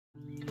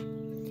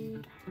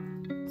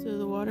So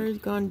the water has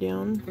gone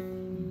down,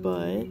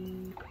 but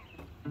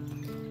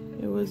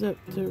it was up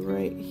to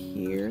right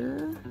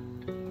here.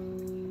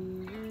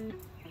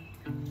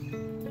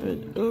 It was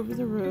over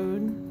the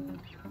road,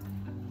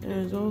 and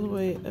it was all the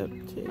way up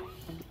to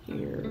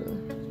here.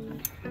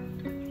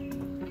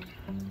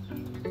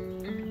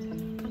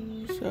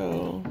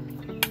 So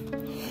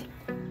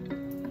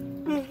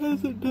it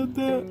hasn't done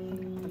that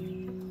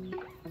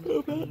in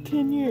about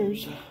 10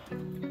 years.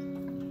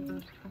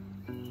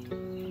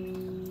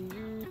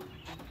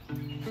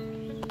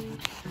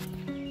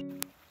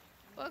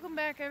 Welcome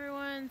back,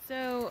 everyone.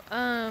 So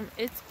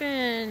it's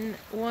been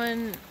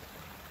one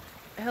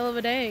hell of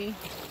a day.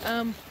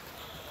 Are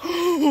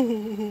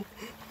you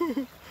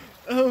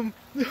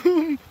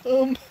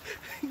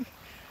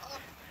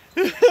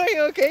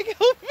okay,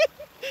 Kelvin?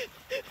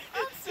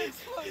 I'm 6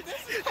 foot.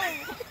 This is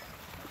cold.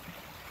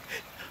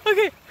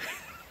 Okay.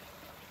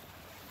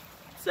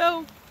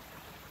 So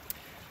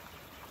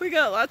we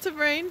got lots of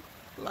rain,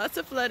 lots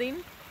of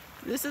flooding.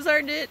 This is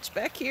our ditch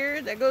back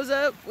here that goes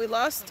up. We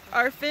lost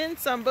our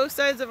fence on both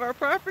sides of our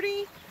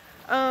property.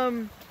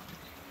 And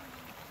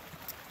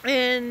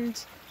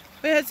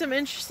we had some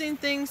interesting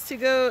things to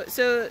go.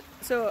 So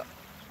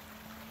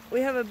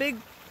we have a big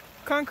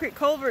concrete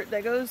culvert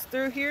that goes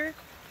through here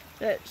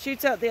that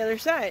shoots out the other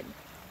side.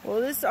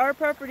 Well, our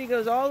property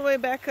goes all the way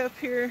back up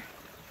here,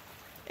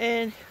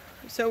 and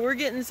so we're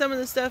getting some of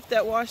the stuff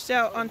that washed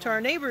out onto our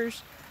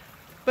neighbors.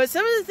 But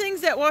some of the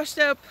things that washed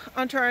up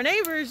onto our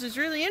neighbors is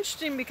really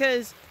interesting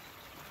because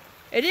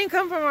it didn't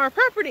come from our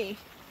property.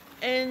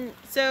 And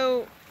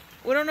so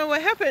we don't know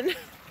what happened.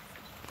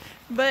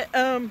 But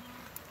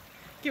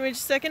give me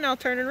just a second, I'll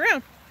turn it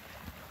around.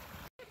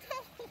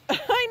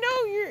 I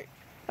know you're...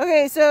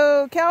 Okay,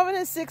 so Calvin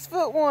is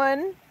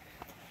 6'1",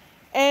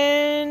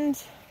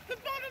 and The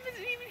bottom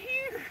isn't even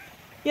here.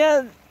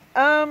 yeah,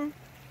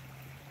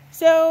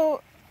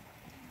 so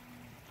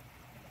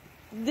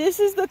this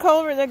is the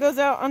culvert that goes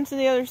out onto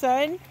the other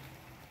side,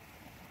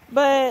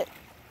 but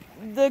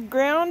the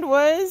ground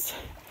was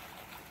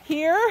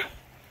here.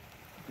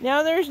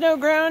 Now there's no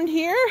ground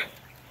here.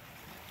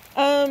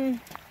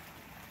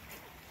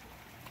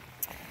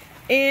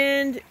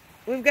 And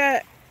we've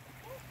got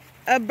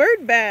a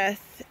bird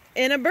bath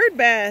and a bird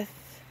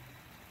bath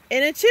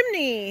and a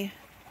chimney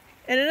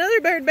and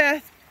another bird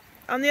bath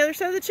on the other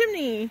side of the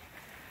chimney.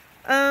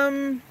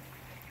 And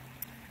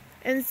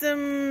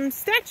some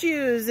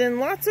statues and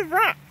lots of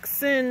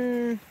rocks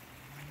and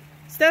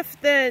stuff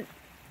that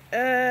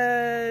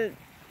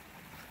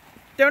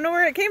don't know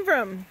where it came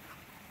from.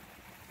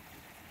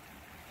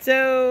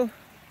 So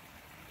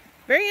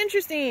very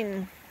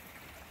interesting.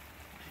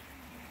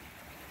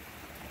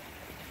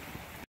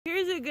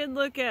 Here's a good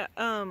look at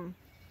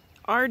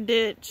our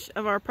ditch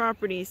of our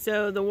property.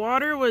 So the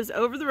water was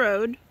over the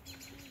road,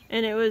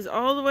 and it was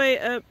all the way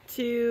up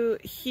to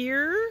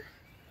here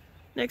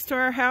next to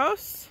our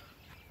house.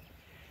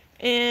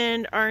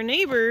 And our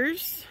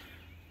neighbors,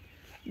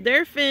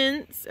 their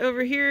fence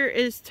over here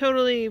is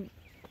totally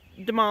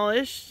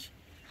demolished,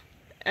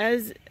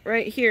 as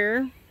right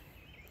here.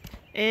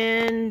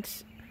 And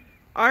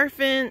our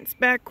fence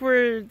back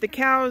where the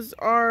cows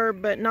are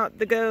but not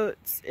the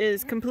goats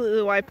is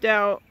completely wiped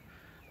out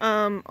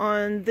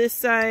on this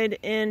side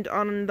and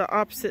on the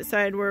opposite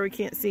side where we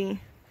can't see.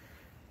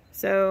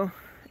 So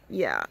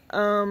yeah,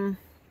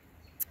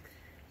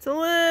 it's a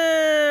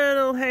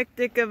little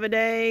hectic of a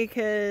day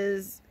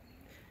because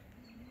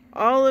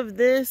all of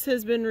this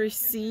has been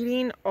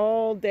receding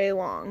all day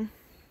long.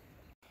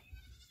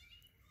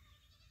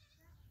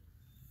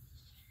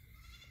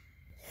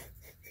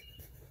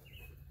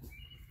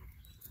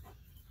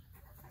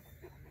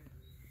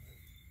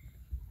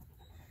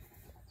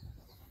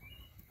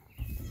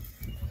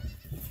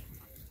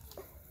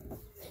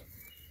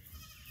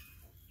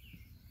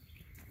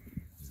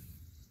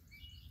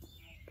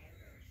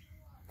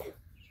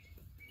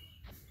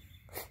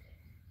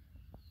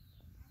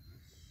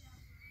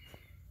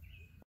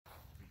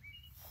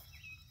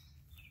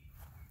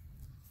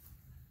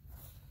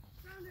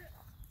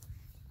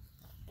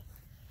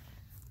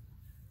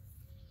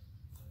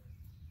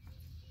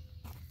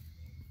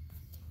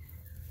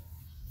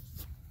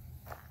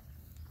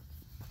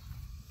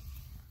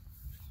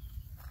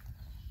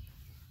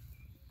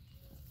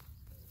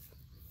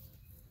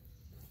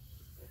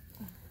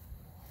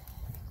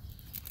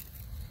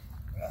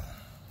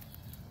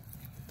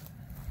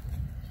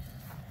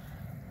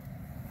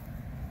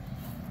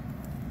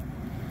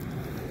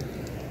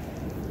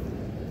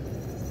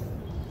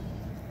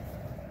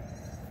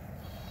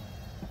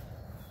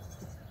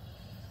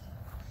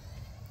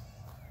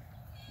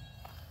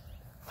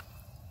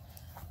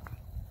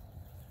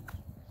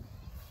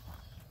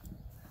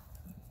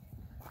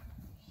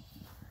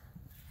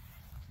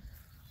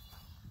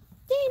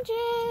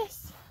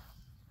 Dangerous!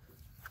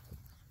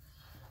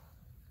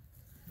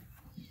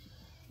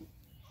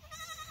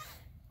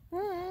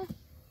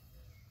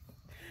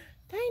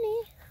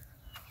 Tiny!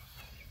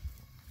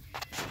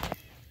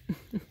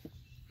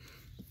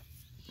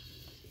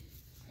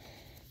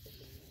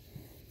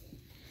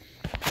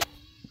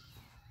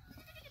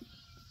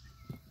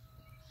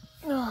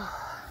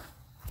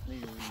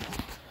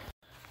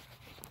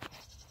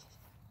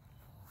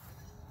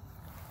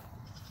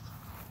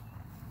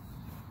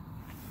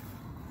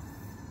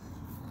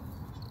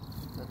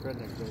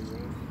 redneck baby,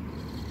 right?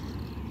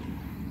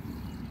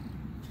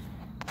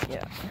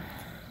 Yeah.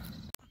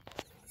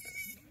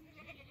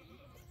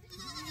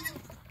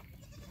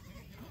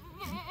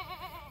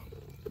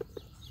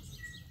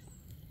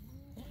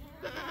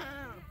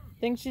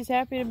 Think she's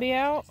happy to be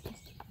out?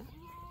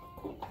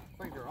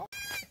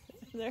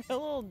 They're a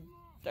little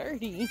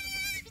dirty.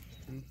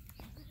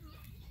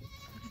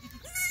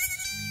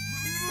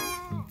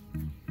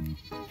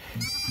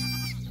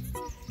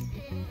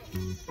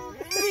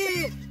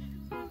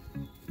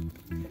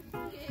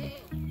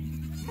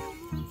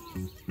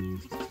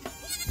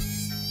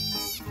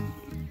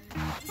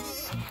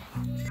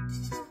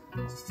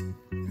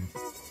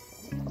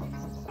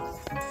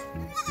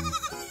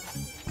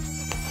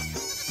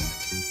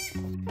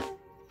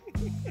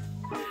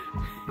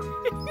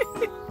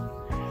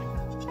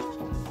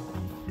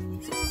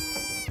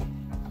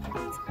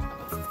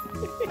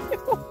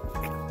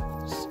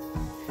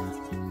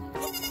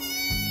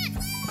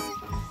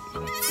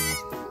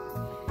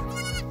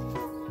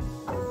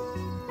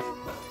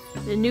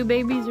 The new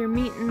babies are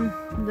meeting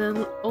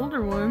the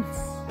older ones.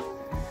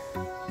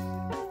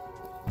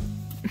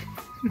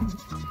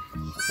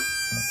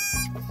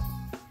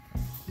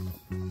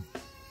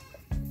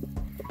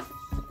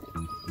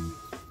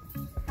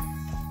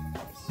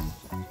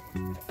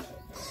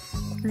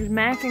 There's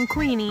Mac and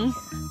Queenie.